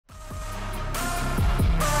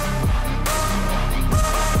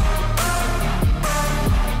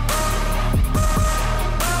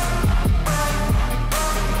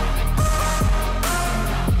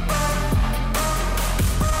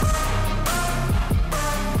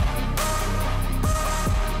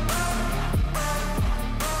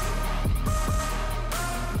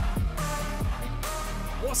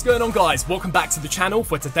What's going on, guys? Welcome back to the channel.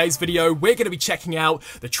 For today's video, we're going to be checking out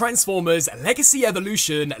the Transformers Legacy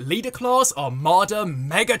Evolution Leader Class Armada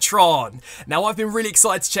Megatron. Now, I've been really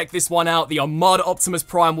excited to check this one out. The Armada Optimus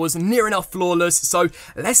Prime was near enough flawless, so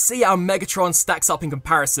let's see how Megatron stacks up in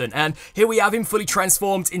comparison. And here we have him fully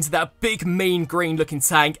transformed into that big, mean, green-looking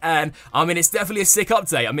tank, and I mean, it's definitely a sick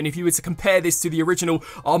update. I mean, if you were to compare this to the original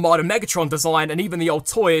Armada Megatron design and even the old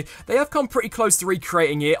toy, they have come pretty close to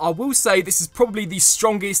recreating it. I will say this is probably the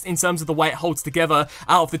strongest in terms of the way it holds together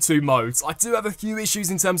out of the two modes. I do have a few issues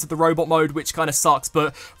in terms of the robot mode, which kind of sucks,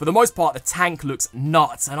 but for the most part, the tank looks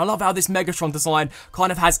nuts. And I love how this Megatron design kind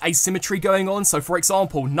of has asymmetry going on. So, for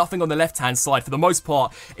example, nothing on the left-hand side, for the most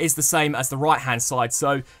part, is the same as the right-hand side.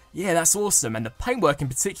 So, yeah, that's awesome, and the paintwork in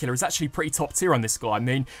particular is actually pretty top tier on this guy. I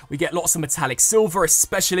mean, we get lots of metallic silver,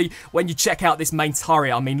 especially when you check out this main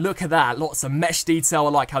turret. I mean, look at that, lots of mesh detail. I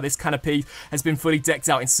like how this canopy has been fully decked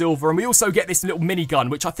out in silver, and we also get this little minigun,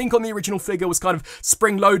 which I think on the original figure was kind of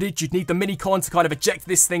spring-loaded. You'd need the minicon to kind of eject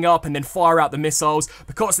this thing up and then fire out the missiles.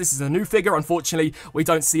 Because this is a new figure, unfortunately, we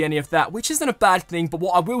don't see any of that, which isn't a bad thing, but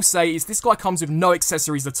what I will say is this guy comes with no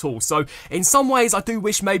accessories at all. So, in some ways, I do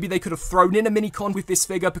wish maybe they could have thrown in a minicon with this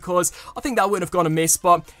figure, because I think that wouldn't have gone amiss.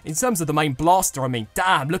 But in terms of the main blaster, I mean,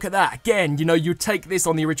 damn, look at that. Again, you know, you'd take this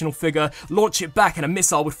on the original figure, launch it back, and a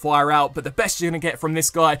missile would fire out, but the best you're going to get from this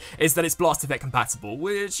guy is that it's blast effect compatible,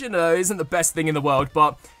 which, you know, isn't the best thing in the world,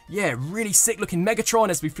 but yeah, really sick looking Megatron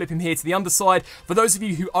as we flip him here to the underside. For those of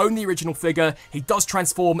you who own the original figure, he does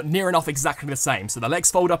transform near enough exactly the same. So the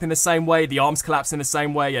legs fold up in the same way, the arms collapse in the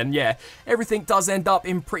same way, and yeah, everything does end up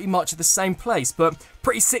in pretty much the same place. But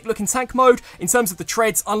pretty sick looking tank mode. In terms of the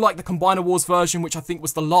treads, unlike the Combiner Wars version, which I think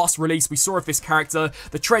was the last release we saw of this character,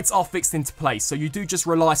 the treads are fixed into place. So you do just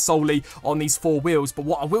rely solely on these four wheels. But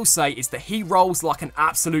what I will say is that he rolls like an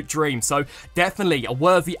absolute dream. So definitely a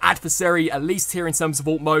worthy adversary, at least here in terms of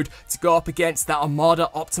alt mode, to go up against that Armada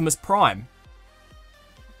Optimus Prime.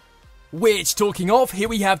 Which, talking of, here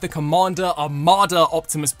we have the Commander Armada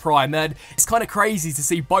Optimus Prime, and it's kind of crazy to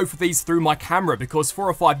see both of these through my camera, because 4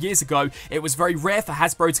 or 5 years ago, it was very rare for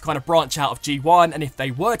Hasbro to kind of branch out of G1, and if they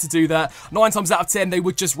were to do that, 9 times out of 10, they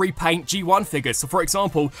would just repaint G1 figures. So for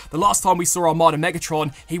example, the last time we saw Armada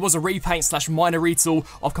Megatron, he was a repaint / minor retool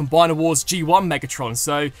of Combiner Wars G1 Megatron,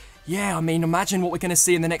 so yeah, I mean, imagine what we're going to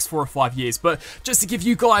see in the next 4 or 5 years. But just to give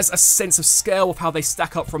you guys a sense of scale of how they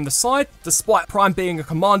stack up from the side, despite Prime being a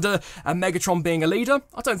commander and Megatron being a leader,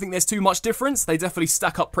 I don't think there's too much difference. They definitely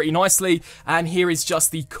stack up pretty nicely. And here is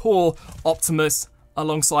just the core Optimus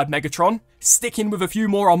alongside Megatron. Sticking with a few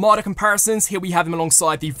more Armada comparisons, here we have him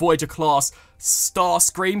alongside the Voyager class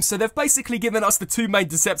Starscream. So they've basically given us the two main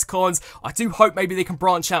Decepticons. I do hope maybe they can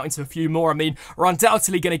branch out into a few more. I mean, we're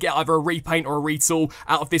undoubtedly going to get either a repaint or a retool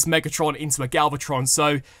out of this Megatron into a Galvatron.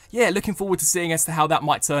 So yeah, looking forward to seeing as to how that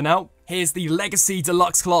might turn out. Here's the Legacy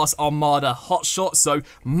Deluxe Class Armada Hotshot, so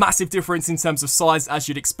massive difference in terms of size as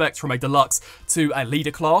you'd expect from a Deluxe to a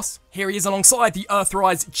Leader Class. Here he is alongside the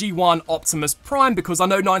Earthrise G1 Optimus Prime, because I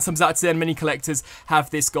know 9 times out of 10 many collectors have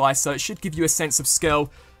this guy, so it should give you a sense of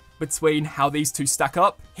scale between how these two stack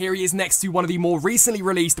up. Here he is next to one of the more recently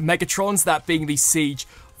released Megatrons, that being the Siege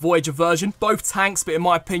Voyager version. Both tanks, but in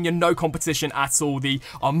my opinion, no competition at all. The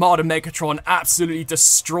Armada Megatron absolutely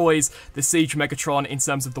destroys the Siege Megatron in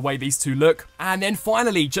terms of the way these two look. And then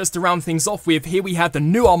finally, just to round things off with, here we have the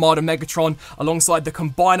new Armada Megatron alongside the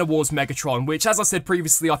Combiner Wars Megatron, which, as I said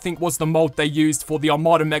previously, I think was the mold they used for the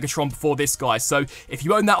Armada Megatron before this guy. So if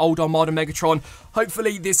you own that old Armada Megatron,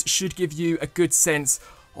 hopefully this should give you a good sense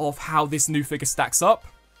of how this new figure stacks up.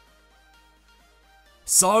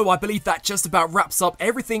 So, I believe that just about wraps up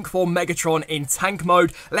everything for Megatron in tank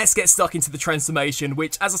mode. Let's get stuck into the transformation,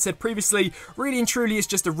 which, as I said previously, really and truly is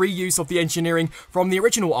just a reuse of the engineering from the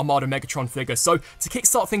original Armada Megatron figure. So, to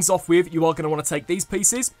kickstart things off with, you are going to want to take these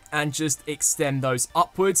pieces and just extend those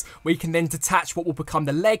upwards. We can then detach what will become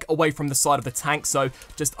the leg away from the side of the tank. So,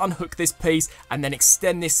 just unhook this piece and then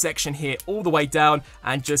extend this section here all the way down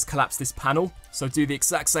and just collapse this panel. So do the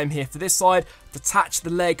exact same here for this side, detach the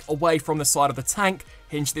leg away from the side of the tank,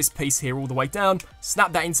 hinge this piece here all the way down,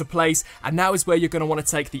 snap that into place, and now is where you're going to want to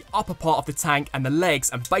take the upper part of the tank and the legs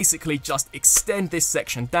and basically just extend this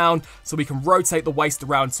section down so we can rotate the waist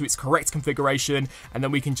around to its correct configuration, and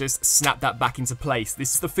then we can just snap that back into place.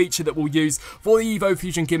 This is the feature that we'll use for the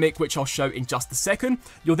Evo-Fusion gimmick, which I'll show in just a second.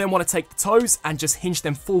 You'll then want to take the toes and just hinge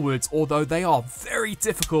them forwards, although they are very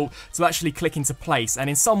difficult to actually click into place, and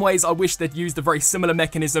in some ways I wish they'd used a very similar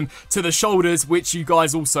mechanism to the shoulders, which you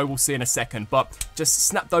guys also will see in a second. But just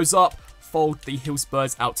snap those up, fold the heel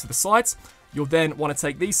spurs out to the sides. You'll then want to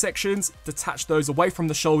take these sections, detach those away from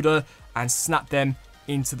the shoulder and snap them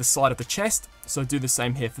into the side of the chest. So do the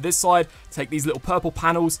same here for this side. Take these little purple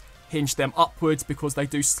panels, hinge them upwards because they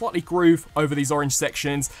do slightly groove over these orange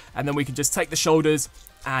sections, and then we can just take the shoulders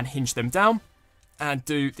and hinge them down. And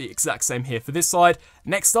do the exact same here for this side.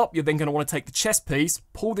 Next up, you're then going to want to take the chest piece,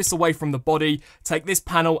 pull this away from the body, take this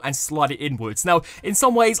panel and slide it inwards. Now, in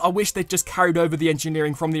some ways, I wish they'd just carried over the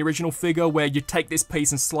engineering from the original figure where you take this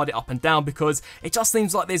piece and slide it up and down, because it just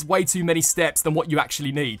seems like there's way too many steps than what you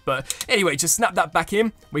actually need. But anyway, just snap that back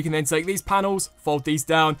in. We can then take these panels, fold these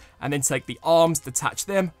down, and then take the arms, detach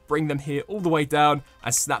them, bring them here all the way down,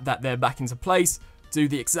 and snap that there back into place. Do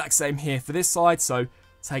the exact same here for this side. So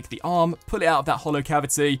take the arm, pull it out of that hollow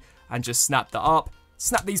cavity, and just snap that up.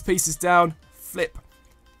 Snap these pieces down, flip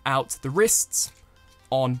out the wrists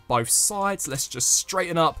on both sides. Let's just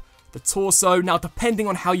straighten up the torso. Now, depending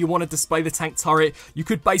on how you want to display the tank turret, you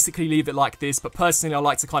could basically leave it like this, but personally I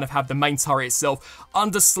like to kind of have the main turret itself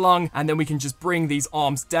underslung, and then we can just bring these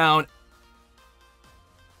arms down.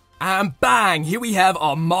 And bang, here we have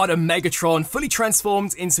Armada Megatron fully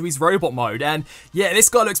transformed into his robot mode. And yeah, this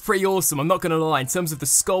guy looks pretty awesome, I'm not going to lie. In terms of the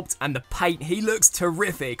sculpt and the paint, he looks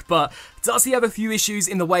terrific. But does he have a few issues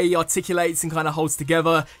in the way he articulates and kind of holds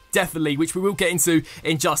together? Definitely, which we will get into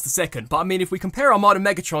in just a second. But I mean, if we compare Armada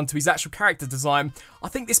Megatron to his actual character design, I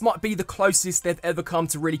think this might be the closest they've ever come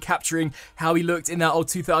to really capturing how he looked in that old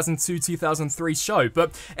 2002-2003 show.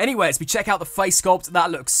 But anyway, as we check out the face sculpt,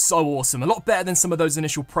 that looks so awesome. A lot better than some of those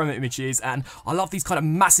initial promo images, and I love these kind of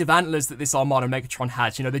massive antlers that this Armada Megatron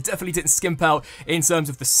had. You know, they definitely didn't skimp out in terms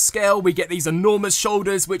of the scale. We get these enormous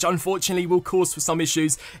shoulders, which unfortunately will cause for some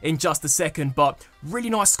issues in just a second, but really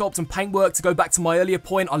nice sculpt and paintwork. To go back to my earlier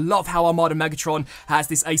point, I love how Armada Megatron has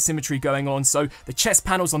this asymmetry going on. So the chest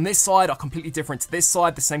panels on this side are completely different to this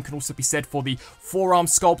side. The same can also be said for the forearm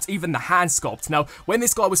sculpt, even the hand sculpt. Now, when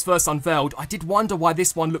this guy was first unveiled, I did wonder why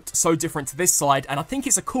this one looked so different to this side, and I think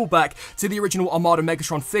it's a callback to the original Armada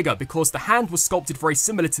Megatron figure, because the hand was sculpted very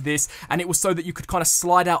similar to this, and it was so that you could kind of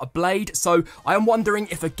slide out a blade. So I am wondering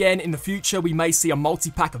if again in the future we may see a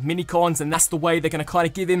multi-pack of minicons, and that's the way they're going to kind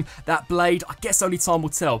of give him that blade. I guess only time will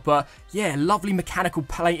tell. But yeah, lovely mechanical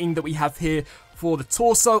plating that we have here for the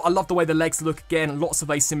torso. I love the way the legs look again, lots of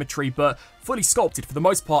asymmetry, but fully sculpted for the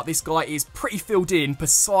most part. This guy is pretty filled in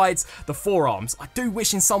besides the forearms. I do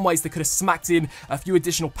wish in some ways they could have smacked in a few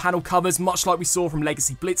additional panel covers, much like we saw from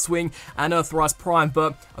Legacy Blitzwing and Earthrise Prime,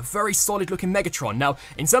 but a very solid looking Megatron. Now,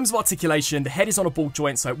 in terms of articulation, the head is on a ball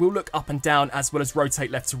joint, so it will look up and down as well as rotate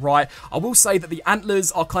left to right. I will say that the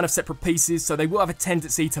antlers are kind of separate pieces, so they will have a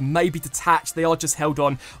tendency to maybe detach. They are just held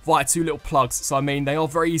on via two little plugs, so I mean, they are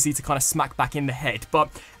very easy to kind of smack back in the head. But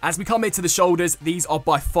as we come into the shoulders, these are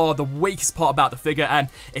by far the weakest part about the figure, and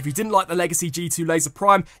if you didn't like the Legacy G2 Laser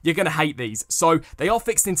Prime, you're going to hate these. So they are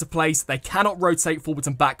fixed into place, they cannot rotate forwards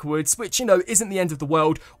and backwards, which, you know, isn't the end of the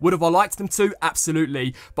world. Would have I liked them to?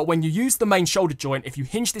 Absolutely. But when you use the main shoulder joint, if you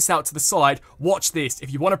hinge this out to the side, watch this.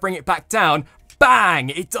 If you want to bring it back down, bang!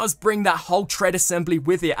 It does bring that whole tread assembly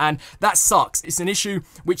with it, and that sucks. It's an issue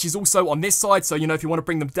which is also on this side, so, you know, if you want to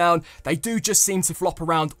bring them down, they do just seem to flop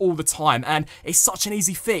around all the time, and it's such an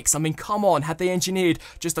easy fix. I mean, come on, had they engineered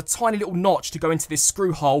just a tiny little notch to go into this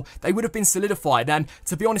screw hole, they would have been solidified. And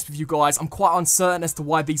to be honest with you guys, I'm quite uncertain as to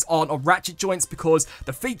why these aren't on ratchet joints, because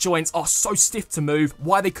the feet joints are so stiff to move.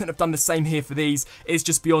 Why they couldn't have done the same here for these is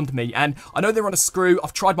just beyond me. And I know they're on a screw.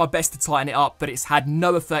 I've tried my best to tighten it up, but it's had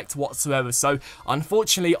no effect whatsoever. So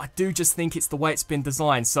unfortunately, I do just think it's the way it's been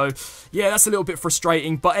designed. So yeah, that's a little bit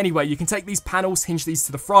frustrating. But anyway, you can take these panels, hinge these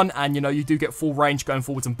to the front, and, you know, you do get full range going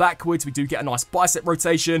forwards and backwards. We do get a nice bicep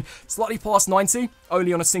rotation, slightly past 90,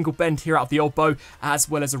 only on a single bend here out of the elbow, as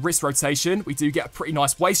well as a wrist rotation. We do get a pretty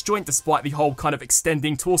nice waist joint, despite the whole kind of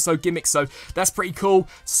extending torso gimmick, so that's pretty cool.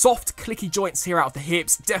 Soft, clicky joints here out of the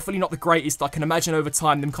hips, definitely not the greatest. I can imagine over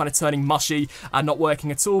time them kind of turning mushy and not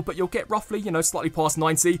working at all, but you'll get roughly, you know, slightly past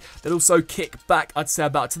 90. They'll also kick back, I'd say,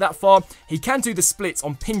 about to that far. He can do the splits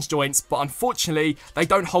on pinch joints, but unfortunately, they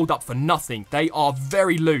don't hold up for nothing. They are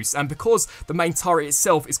very loose, and because the main turret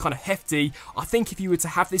itself is kind of hefty, I think if you were to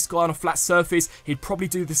have this guy on a flat surface, he'd probably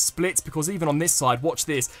do the splits, because even on this side, watch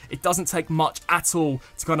this, it doesn't take much at all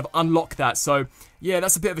to kind of unlock that. So yeah,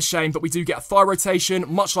 that's a bit of a shame, but we do get a thigh rotation,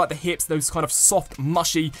 much like the hips, those kind of soft,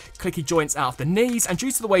 mushy, clicky joints out of the knees, and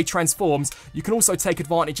due to the way he transforms, you can also take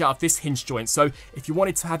advantage out of this hinge joint. So if you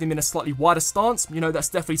wanted to have him in a slightly wider stance, you know, that's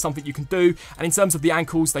definitely something you can do. And in terms of the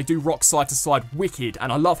ankles, they do rock side to side wicked,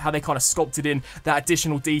 and I love how they kind of sculpted in that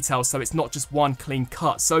additional detail, so it's not just one clean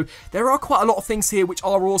cut. So there are quite a lot of things here which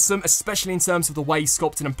are awesome, especially in terms of the way he's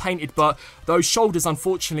sculpted and painted, but those shoulders,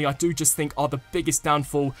 unfortunately, I do just think are the biggest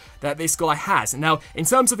downfall that this guy has. Now, Now, in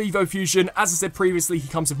terms of Evo-Fusion, as I said previously, he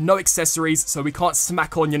comes with no accessories, so we can't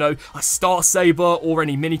smack on, you know, a Star Saber or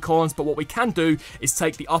any mini-cons, but what we can do is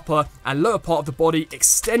take the upper and lower part of the body,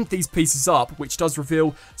 extend these pieces up, which does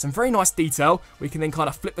reveal some very nice detail. We can then kind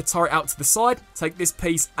of flip the turret out to the side, take this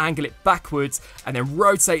piece, angle it backwards, and then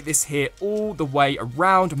rotate this here all the way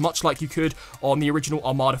around, much like you could on the original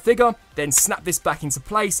Armada figure. Then snap this back into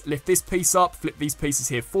place, lift this piece up, flip these pieces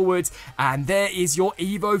here forwards, and there is your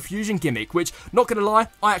Evo-Fusion gimmick, which, not gonna lie,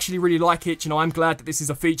 I actually really like it. You know, I'm glad that this is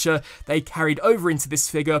a feature they carried over into this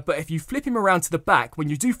figure, but if you flip him around to the back, when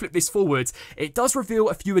you do flip this forwards, it does reveal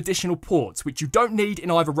a few additional ports, which you don't need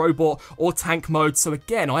in either robot or tank mode. So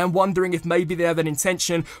again, I am wondering if maybe they have an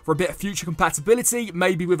intention for a bit of future compatibility,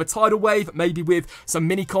 maybe with a tidal wave, maybe with some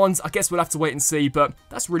mini-cons. I guess we'll have to wait and see, but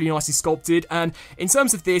that's really nicely sculpted. And in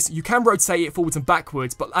terms of this, you can rotate it forwards and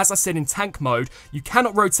backwards, but as I said, in tank mode, you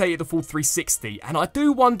cannot rotate it the full 360, and I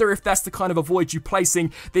do wonder if that's to kind of avoid you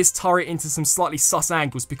placing this turret into some slightly sus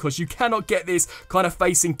angles, because you cannot get this kind of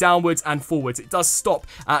facing downwards and forwards. It does stop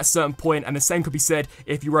at a certain point, and the same could be said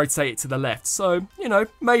if you rotate it to the left. So, you know,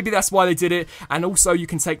 maybe that's why they did it. And also, you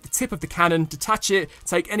can take the tip of the cannon, detach it,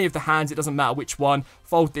 take any of the hands, it doesn't matter which one,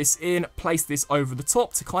 fold this in, place this over the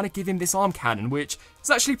top to kind of give him this arm cannon, which is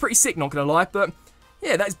actually pretty sick, not gonna lie. But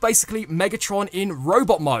yeah, that is basically Megatron in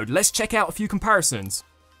robot mode. Let's check out a few comparisons.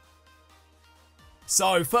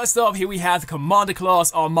 So, first up, here we have the Commander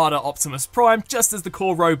Class Armada Optimus Prime, just as the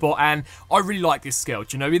core robot, and I really like this scale.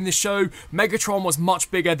 You know, in the show, Megatron was much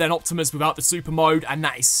bigger than Optimus without the super mode, and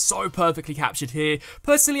that is so perfectly captured here.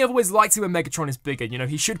 Personally, I've always liked it when Megatron is bigger. You know,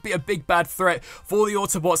 he should be a big bad threat for the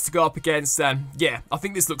Autobots to go up against, and yeah, I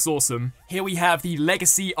think this looks awesome. Here we have the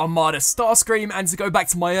Legacy Armada Starscream, and to go back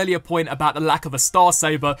to my earlier point about the lack of a Star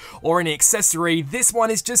Saber or any accessory, this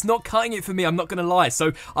one is just not cutting it for me, I'm not going to lie.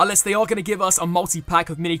 So, unless they are going to give us a multi-pack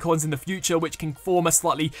of mini-cons in the future which can form a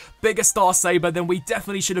slightly bigger Star Saber, then we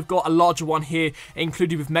definitely should have got a larger one here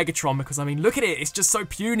included with Megatron, because I mean, look at it, it's just so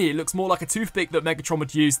puny. It looks more like a toothpick that Megatron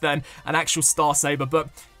would use than an actual Star Saber. But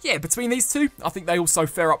yeah, between these two, I think they also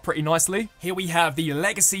fare up pretty nicely. Here we have the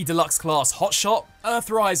Legacy Deluxe Class Hotshot,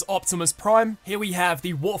 Earthrise Optimus Prime. Here we have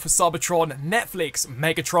the War for Cybertron Netflix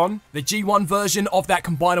Megatron, the G1 version of that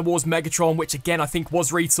Combiner Wars Megatron, which again I think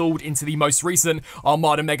was retooled into the most recent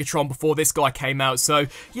Armada Megatron before this guy came out. So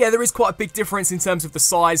yeah, there is quite a big difference in terms of the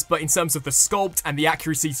size, but in terms of the sculpt and the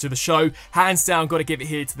accuracy to the show, hands down, got to give it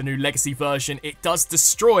here to the new Legacy version. It does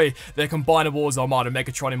destroy the Combiner Wars Armada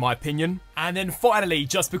Megatron in my opinion. And then finally,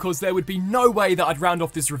 just because there would be no way that I'd round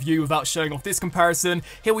off this review without showing off this comparison,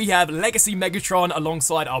 here we have Legacy Megatron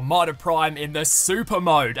alongside Armada Prime in the Super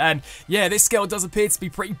Mode. And yeah, this scale does appear to be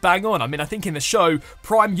pretty bang on. I mean, I think in the show,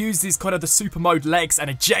 Prime uses kind of the Super Mode legs and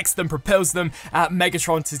ejects them, propels them at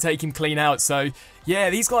Megatron to take him clean out. So yeah,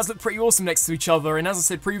 these guys look pretty awesome next to each other, and as I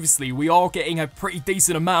said previously, we are getting a pretty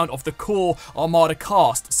decent amount of the core Armada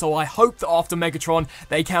cast, so I hope that after Megatron,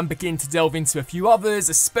 they can begin to delve into a few others,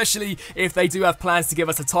 especially if they do have plans to give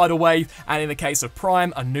us a tidal wave, and in the case of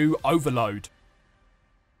Prime, a new Overload.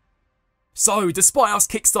 So, despite us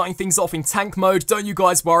kickstarting things off in tank mode, don't you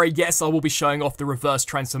guys worry, yes, I will be showing off the reverse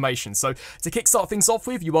transformation. So, to kickstart things off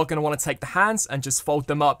with, you are going to want to take the hands and just fold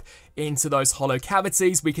them up into those hollow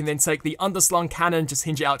cavities. We can then take the underslung cannon, just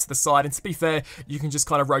hinge it out to the side, and to be fair, you can just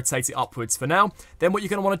kind of rotate it upwards for now. Then what you're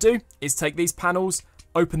going to want to do is take these panels,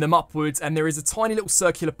 open them upwards, and there is a tiny little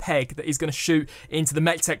circular peg that is going to shoot into the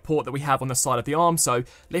MechTech port that we have on the side of the arm. So,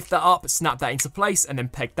 lift that up, snap that into place, and then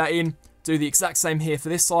peg that in. Do the exact same here for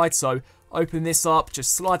this side, so open this up,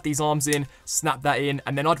 just slide these arms in, snap that in,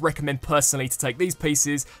 and then I'd recommend personally to take these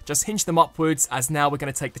pieces, just hinge them upwards, as now we're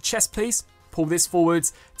going to take the chest piece, pull this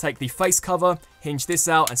forwards, take the face cover, hinge this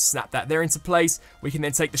out, and snap that there into place. We can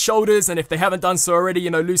then take the shoulders, and if they haven't done so already,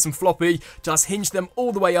 you know, loose and floppy, just hinge them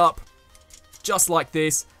all the way up, just like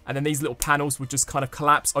this, and then these little panels would just kind of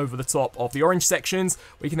collapse over the top of the orange sections.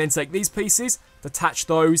 We can then take these pieces, detach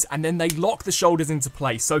those, and then they lock the shoulders into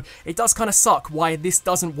place. So it does kind of suck why this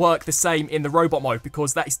doesn't work the same in the robot mode,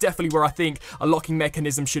 because that is definitely where I think a locking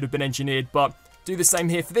mechanism should have been engineered. But do the same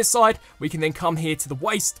here for this side. We can then come here to the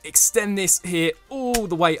waist, extend this here all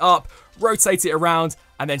the way up, rotate it around,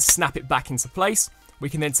 and then snap it back into place. We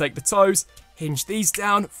can then take the toes, hinge these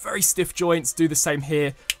down, very stiff joints, do the same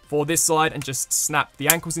here for this side, and just snap the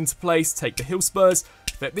ankles into place, take the heel spurs,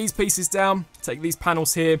 flip these pieces down, take these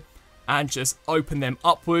panels here, and just open them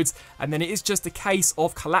upwards, and then it is just a case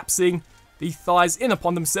of collapsing the thighs in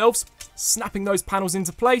upon themselves, snapping those panels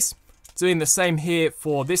into place, doing the same here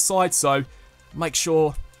for this side. So make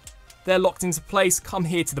sure they're locked into place. Come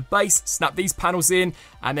here to the base, snap these panels in,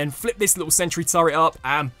 and then flip this little sentry turret up,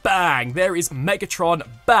 and bang, there is Megatron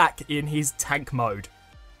back in his tank mode.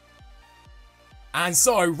 And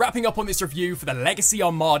so, wrapping up on this review for the Legacy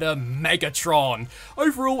Armada Megatron.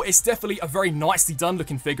 Overall, it's definitely a very nicely done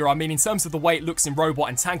looking figure. I mean, in terms of the way it looks in robot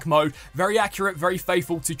and tank mode, very accurate, very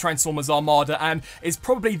faithful to Transformers Armada, and is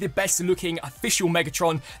probably the best looking official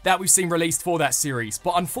Megatron that we've seen released for that series.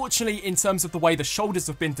 But unfortunately, in terms of the way the shoulders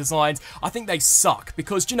have been designed, I think they suck.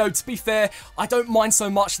 Because, you know, to be fair, I don't mind so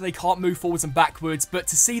much that they can't move forwards and backwards, but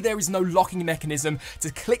to see there is no locking mechanism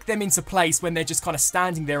to click them into place when they're just kind of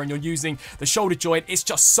standing there and you're using the shoulder joint, it's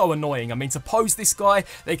just so annoying. I mean, to pose this guy,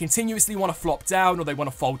 they continuously want to flop down or they want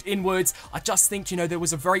to fold inwards. I just think, you know, there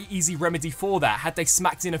was a very easy remedy for that. Had they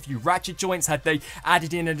smacked in a few ratchet joints, had they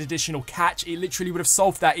added in an additional catch, it literally would have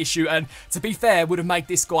solved that issue, and to be fair, would have made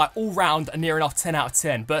this guy all round a near enough 10 out of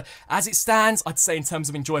 10. But as it stands, I'd say in terms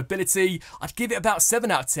of enjoyability, I'd give it about 7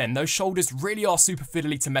 out of 10. Those shoulders really are super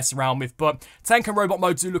fiddly to mess around with, but tank and robot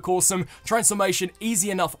mode do look awesome. Transformation, easy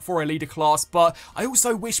enough for a leader class, but I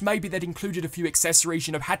also wish maybe they'd included a few accessories.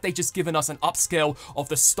 You know, had they just given us an upscale of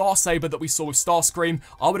the Star Saber that we saw with Starscream,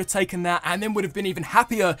 I would have taken that, and then would have been even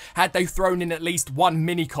happier had they thrown in at least one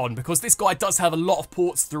Minicon, because this guy does have a lot of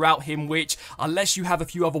ports throughout him, which, unless you have a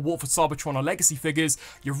few other War for Cybertron or Legacy figures,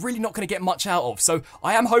 you're really not going to get much out of. So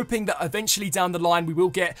I am hoping that eventually down the line we will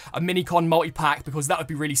get a Minicon multi-pack, because that would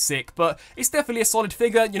be really sick. But it's definitely a solid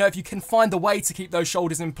figure. You know, if you can find a way to keep those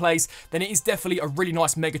shoulders in place, then it is definitely a really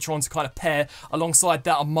nice Megatron to kind of pair alongside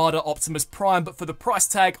that Armada Optimus Prime. But for the price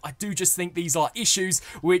tag, I do just think these are issues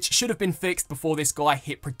which should have been fixed before this guy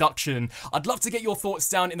hit production. I'd love to get your thoughts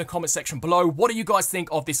down in the comment section below. What do you guys think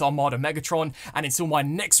of this Armada Megatron? And until my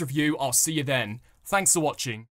next review, I'll see you then. Thanks for watching.